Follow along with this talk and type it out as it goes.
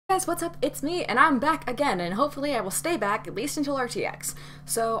Guys, what's up? It's me, and I'm back again, and hopefully I will stay back at least until RTX.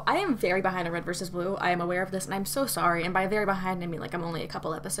 So, I am very behind on Red vs. Blue. I am aware of this, and I'm so sorry, and by very behind, I mean, like, I'm only a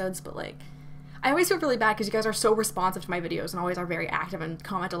couple episodes, but, like, I always feel really bad because you guys are so responsive to my videos and always are very active and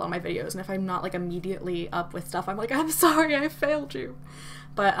comment a lot on my videos, and if I'm not, like, immediately up with stuff, I'm like, I'm sorry, I failed you.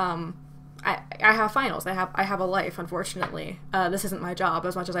 But, I have finals. I have a life, unfortunately. This isn't my job,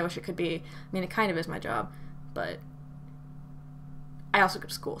 as much as I wish it could be. I mean, it kind of is my job, but I also go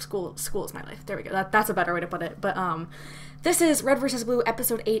to school. School is my life. There we go. That's a better way to put it. But, this is Red vs. Blue,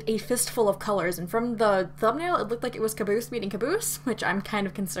 Episode 8, A Fistful of Colors, and from the thumbnail, it looked like it was Caboose meeting Caboose, which I'm kind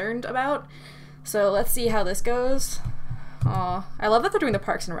of concerned about. So, let's see how this goes. Aw, I love that they're doing the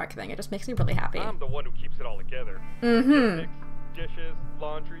Parks and Rec thing. It just makes me really happy. I'm the one who keeps it all together. Mm-hmm. Dishes,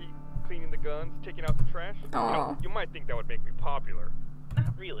 laundry, cleaning the guns, taking out the trash. Aw. You know, you might think that would make me popular.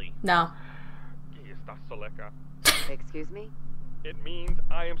 Not really. No. ¿Qué está soleca? Excuse me? It means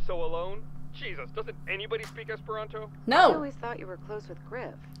I am so alone? Jesus, doesn't anybody speak Esperanto? I No! always thought you were close with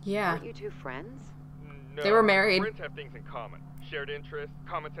Griff. Yeah. Weren't you two friends? No. They were married. Friends have things in common. Shared interests,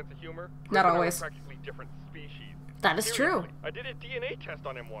 common sense of humor. Not Griff and I were always. practically different species. That is true. Seriously, I did a DNA test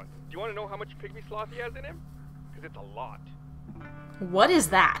on him once. Do you want to know how much pygmy sloth he has in him? Because it's a lot. What is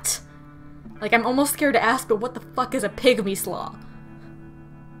that? Like, I'm almost scared to ask, but what the fuck is a pygmy slaw?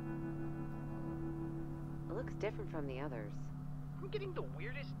 It looks different from the others. I'm getting the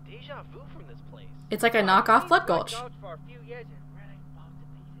weirdest deja vu from this place. It's like a knockoff Blood Gulch. For a few years and really falls to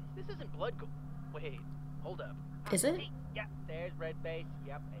pieces. This isn't Blood Gulch. Wait, hold up. Is it? Hey, yeah, there's red face.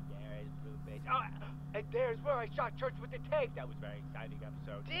 Yep, and there is blue face. Oh, and there's where I shot Church with the tape. That was a very exciting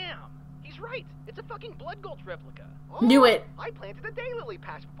episode. Damn, he's right. It's a fucking Blood Gulch replica. Oh, Knew it. I planted a daylily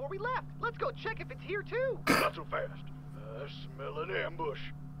patch before we left. Let's go check if it's here too. Not so fast. I smell an ambush.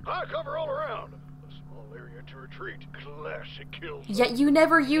 High cover all around. A small area to retreat. Classic kills. Yet you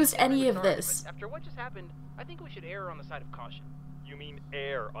never used any of Sorry, this. but after what just happened, I think we should err on the side of caution. You mean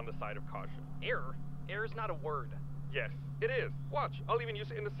err on the side of caution. Error? Error is not a word. Yes, it is. Watch, I'll even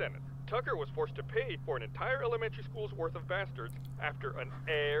use it in the sentence. Tucker was forced to pay for an entire elementary school's worth of bastards after an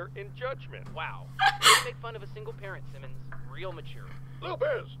error in judgment. Wow. Don't make fun of a single parent, Simmons. Real mature.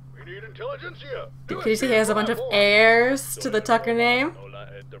 Lopez, we need intelligentsia. Did you see he has a bunch of heirs to the Tucker name? Nola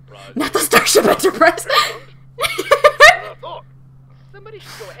Enterprise. Not the Starship Enterprise! I thought. Somebody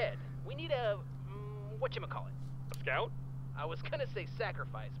should go ahead. We need a... whatchamacallit. A scout? I was gonna say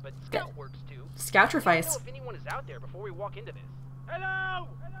sacrifice, but scout works too. I don't know Scoutrifice. if anyone is out there before we walk into this. Hello!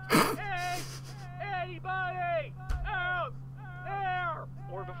 Hey! Anybody! Out there!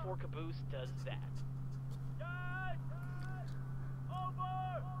 Or before Caboose does that.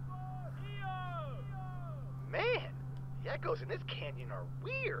 Man, the echoes in this canyon are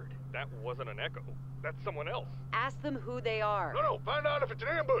weird. That wasn't an echo. That's someone else. Ask them who they are. No, find out if it's an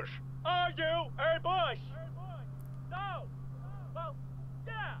ambush. Are you a bush? No. Well,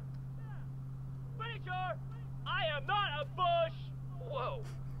 yeah. Pretty sure I am not a bush. Whoa.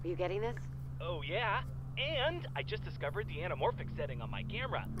 Are you getting this? Oh yeah. And I just discovered the anamorphic setting on my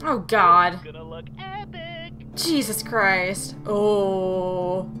camera. Oh god. It's gonna look epic. Jesus Christ.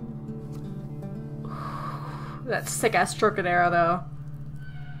 Oh. That sick ass Trocadero though.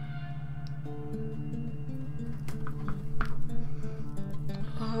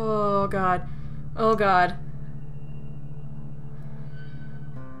 Oh god. Oh god.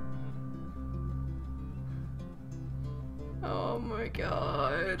 Oh my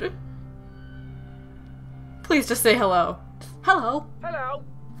god. Please just say hello. Hello. Hello.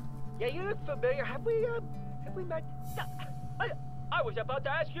 Yeah, you look familiar. Have we met? I was about to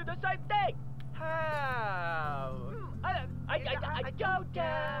ask you the same thing. How? I don't.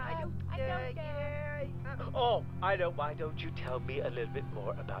 Oh, I know. Why don't you tell me a little bit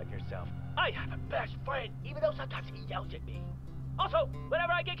more about yourself? I have a best friend, even though sometimes he yells at me. Also,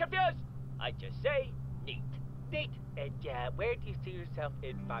 whenever I get confused, I just say neat. Neat. And where do you see yourself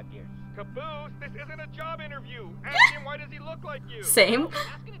in 5 years? Caboose, this isn't a job interview. Ask him why does he look like you. Same.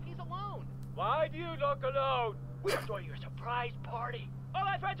 Asking if he's alone. Why do you look alone? We're throwing your surprise party. All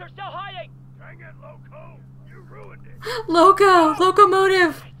my friends are still hiding. Dang it, Loco. You ruined it. Loco!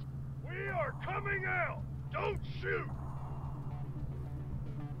 Locomotive! We are coming out. Don't shoot.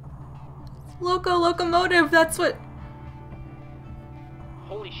 Loco Locomotive, that's what...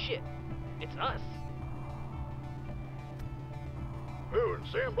 Holy shit. It's us. Who in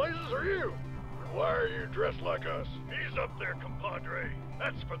Sam Blazes are you? And why are you dressed like us? He's up there, compadre.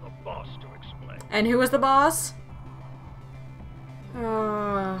 That's for the boss to explain. And who was the boss?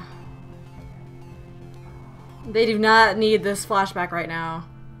 They do not need this flashback right now.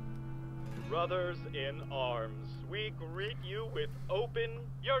 Brothers in arms, We greet you with open...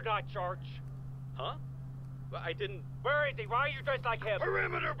 You're not Church. Huh? Well, I didn't... Where is he? Why are you dressed like him?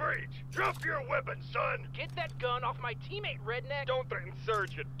 Perimeter breach! Drop your weapon, son! Get that gun off my teammate, redneck! Don't threaten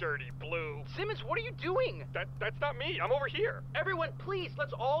Surge, you dirty blue. Simmons, what are you doing? That's not me. I'm over here. Everyone, please,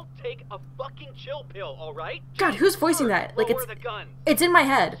 let's all take a fucking chill pill, alright? God, who's voicing that? Like, Lower the gun. it's in my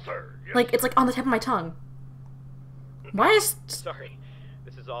head. Sir, yes. Like, it's like on the tip of my tongue. Why is... Sorry,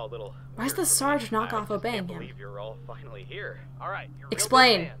 this is all a little... Why is weird the for me. Sarge knockoff I just obeying can't him? believe you're all finally here. Alright, you're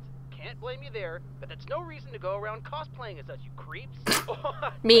Explain. real good fans. Can't blame you there, but that's no reason to go around cosplaying as us, you creeps.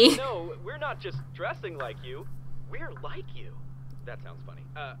 Me? No, we're not just dressing like you. We're like you. That sounds funny.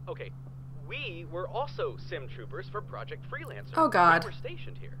 Okay. We were also sim troopers for Project Freelancer. Oh, God. We were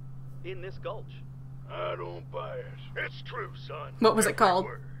stationed here, in this gulch. I don't buy it. It's true, son. What was it Every called?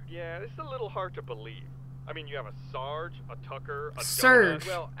 word. Yeah, it's a little hard to believe. I mean, you have a Sarge, a Tucker, a Surge. Donut.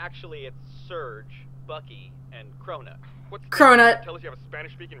 Well, actually, it's Surge, Bucky, and Krona. What's Cronut. Tell us you have a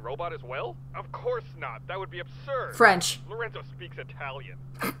Spanish-speaking robot as well? Of course not. That would be absurd. French. Lorenzo speaks Italian.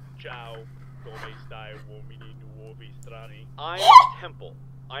 Ciao, come stai, uomini nuovi strani? I'm Temple.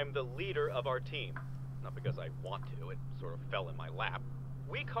 I'm the leader of our team. Not because I want to, it sort of fell in my lap.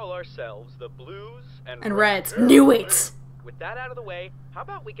 We call ourselves the Blues And Reds. Knew it! With that out of the way, how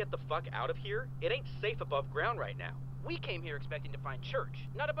about we get the fuck out of here? It ain't safe above ground right now. We came here expecting to find Church,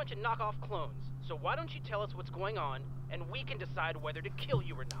 not a bunch of knockoff clones. So why don't you tell us what's going on, and we can decide whether to kill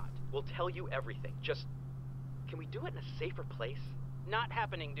you or not. We'll tell you everything. Just, can we do it in a safer place? Not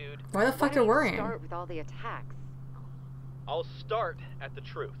happening, dude. Why the Why fuck don't are you worrying? start with all the attacks? I'll start at the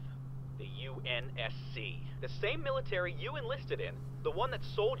truth. The UNSC. The same military you enlisted in. The one that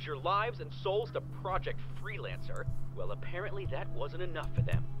sold your lives and souls to Project Freelancer. Well, apparently that wasn't enough for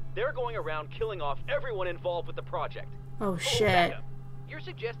them. They're going around killing off everyone involved with the project. Oh, Back shit. up. You're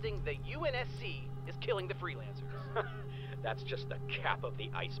suggesting the UNSC is killing the freelancers. That's just the cap of the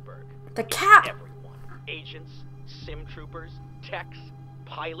iceberg. The cap! Everyone. Agents, sim troopers, techs,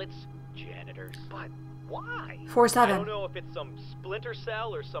 pilots, janitors. But why? 4-7. I don't know if it's some splinter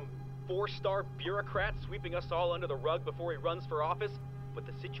cell or some 4-star bureaucrat sweeping us all under the rug before he runs for office, but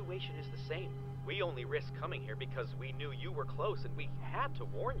the situation is the same. We only risked coming here because we knew you were close and we had to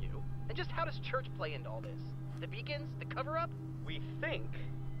warn you. And just how does Church play into all this? The beacons? The cover-up? We think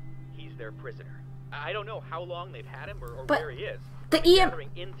he's their prisoner. I don't know how long they've had him or But where he is. the We're EM gathering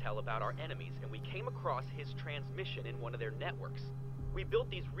intel about our enemies, and we came across his transmission in one of their networks. We built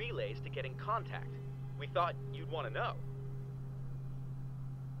these relays to get in contact. We thought you'd want to know.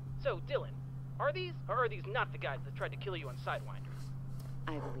 So, Dylan, are these or are these not the guys that tried to kill you on Sidewinder?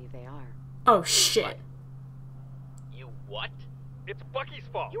 I believe they are. Oh, shit. You what? It's Bucky's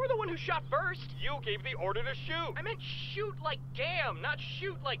fault. You were the one who shot first! You gave the order to shoot. I meant shoot like damn, not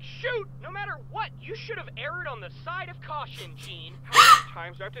shoot like shoot! No matter what, you should have erred on the side of caution, Gene. How many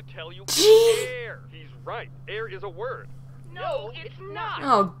times do I have to tell you? Gee. Air. He's right. Air is a word. No, it's not!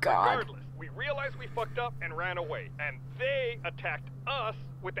 Oh, God. Regardless, we realized we fucked up and ran away, and they attacked us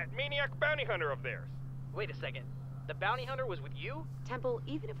with that maniac bounty hunter of theirs. Wait a second. The bounty hunter was with you? Temple,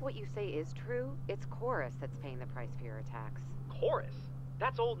 even if what you say is true, it's Chorus that's paying the price for your attacks. Chorus?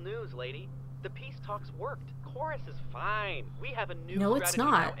 That's old news, lady. The peace talks worked. Chorus is fine. We have a new No, it's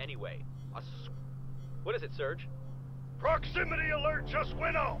strategy not. now anyway. What is it, Surge? Proximity alert just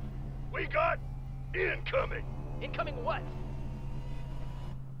went off. We got incoming. Incoming what?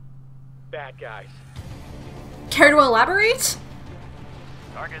 Bad guys. Care to elaborate?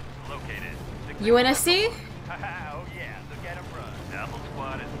 Target located. UNSC? Oh yeah, look at him run. Apple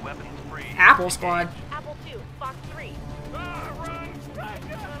Squad is weapons free. Apple Squad. Apple 2, Fox 3. Ah,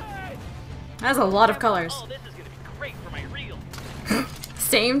 run! That's a lot of colors. Oh, this is gonna be great for my reel.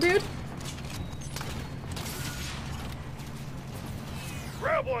 Same, dude?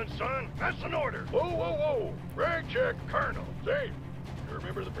 Grab one, son. That's an order. Whoa, whoa, whoa. Rag check, Colonel. Say, you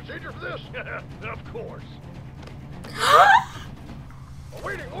remember the procedure for this? Of course.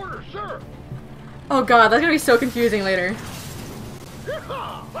 Awaiting orders, sir. Oh, God, that's gonna be so confusing later.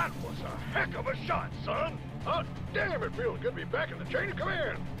 Yeehaw! That was a heck of a shot, son. Oh, damn, it feels good to be back in the chain of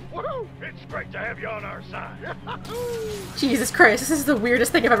command. Woohoo! It's great to have you on our side. Jesus Christ, this is the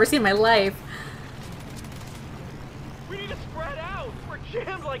weirdest thing I've ever seen in my life. We need to spread out. We're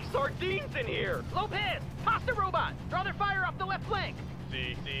jammed like sardines in here. Lopez, Pasta Robot, draw their fire off the left flank.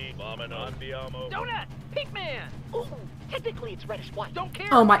 CC, bombing on Biamo. Donut, Pink Man. Ooh, technically it's reddish white. Don't care.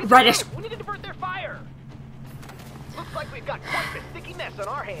 Oh my- It's reddish- okay. We need to divert their fire. Looks like we've got quite the sticky mess on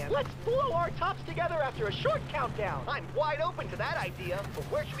our hands. Let's blow our tops together after a short countdown. I'm wide open to that idea, but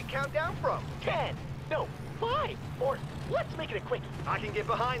where should we count down from? 10. No, 5. Or let's make it a quickie. I can get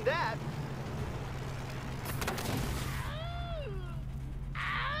behind that.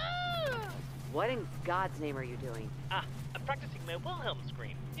 What in God's name are you doing? I'm practicing my Wilhelm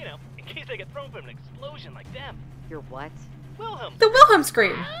scream. You know, in case I get thrown from an explosion like them. Your what? Wilhelm. The Wilhelm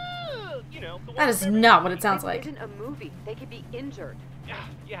scream. You know, the one That is from every- not what it sounds This like. isn't a movie. They could be injured.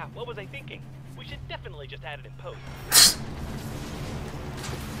 Yeah, what was I thinking? We should definitely just add it in post.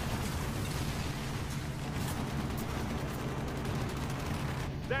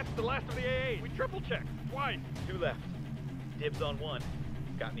 That's the last of the AA. We triple checked twice. 2 left. Dibs on 1.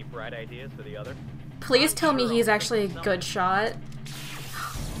 Got any bright ideas for the other? Please I'm tell me sure he's I'll actually a think of good shot.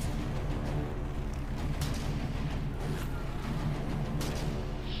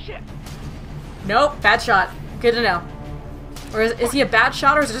 Shit! Nope, bad shot. Good to know. Or is he a bad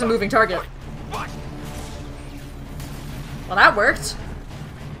shot or is it just a moving target? Well, that worked.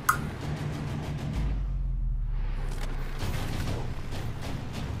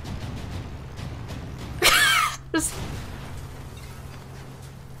 Just...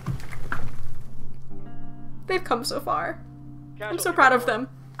 They've come so far. I'm so proud of them.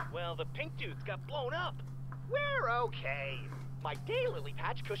 Well, the pink dudes got blown up. We're okay. My daylily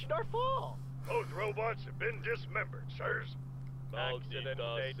patch cushioned our fall. Those robots have been dismembered, sirs.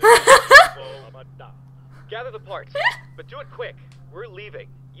 Gather the parts, but do it quick. We're leaving.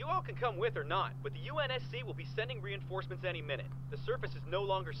 You all can come with or not, but the UNSC will be sending reinforcements any minute. The surface is no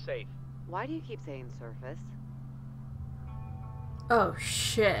longer safe. Why do you keep saying surface? Oh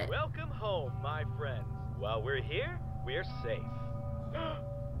shit. Welcome home, my friends. While we're here, we're safe.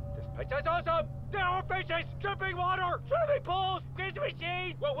 This place is awesome! There are faces! Dripping water! Swimming pools! Great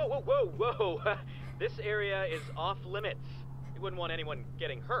machine! Whoa, whoa, whoa, whoa, whoa! This area is off limits. We wouldn't want anyone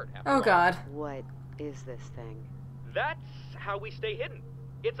getting hurt after all. Oh god. What is this thing? That's how we stay hidden.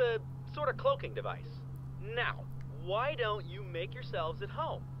 It's a sort of cloaking device. Now, why don't you make yourselves at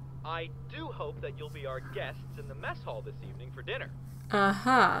home? I do hope that you'll be our guests in the mess hall this evening for dinner.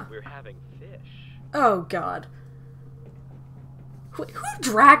 Uh-huh. We're having fish. Oh god. Who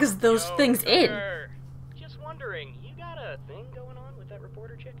drags those things in? Just wondering, you got a thing going on with that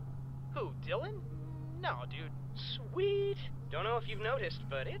reporter chick? Who, Dylan? No, dude. Sweet. Don't know if you've noticed,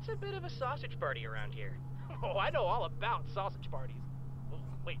 but it's a bit of a sausage party around here. Oh, I know all about sausage parties. Oh,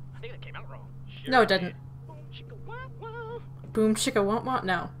 wait, I think that came out wrong. Sure no, it didn't. Boom chicka wah wah. Boom chicka wah wah?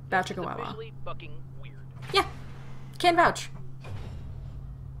 No. Bow chicka wah wah. Officially fucking weird. Yeah. Can't vouch.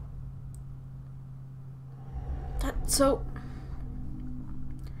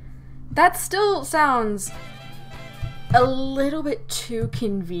 That still sounds a little bit too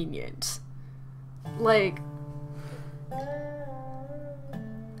convenient. Like,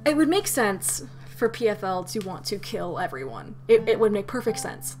 it would make sense for PFL to want to kill everyone. It would make perfect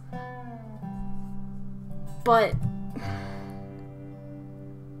sense. But,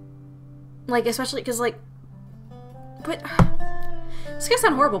 like, especially because, like, but, it's gonna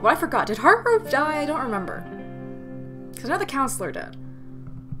sound horrible, but I forgot. Did Hargrove die? I don't remember. Because I know the counselor did.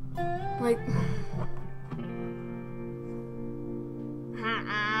 Like...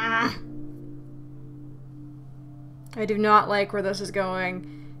 I do not like where this is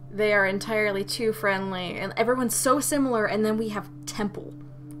going. They are entirely too friendly, and everyone's so similar, and then we have Temple.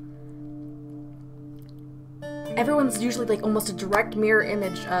 Everyone's usually like almost a direct mirror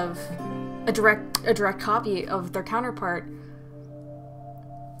image of a direct copy of their counterpart,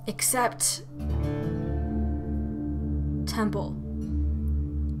 except Temple.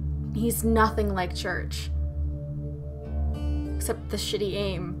 He's nothing like Church, except the shitty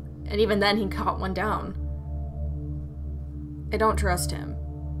aim, and even then he caught one down. I don't trust him.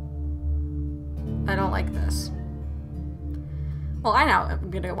 I don't like this. Well, I know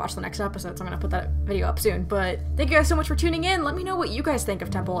I'm gonna go watch the next episode, so I'm gonna put that video up soon, but thank you guys so much for tuning in. Let me know what you guys think of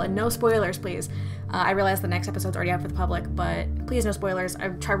Temple, and no spoilers, please. I realize the next episode's already out for the public, but please no spoilers. I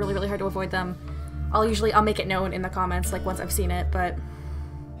try really, really hard to avoid them. I'll make it known in the comments, like, once I've seen it, but...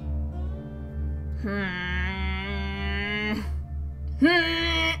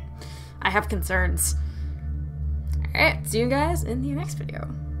 I have concerns. Alright, see you guys in the next video.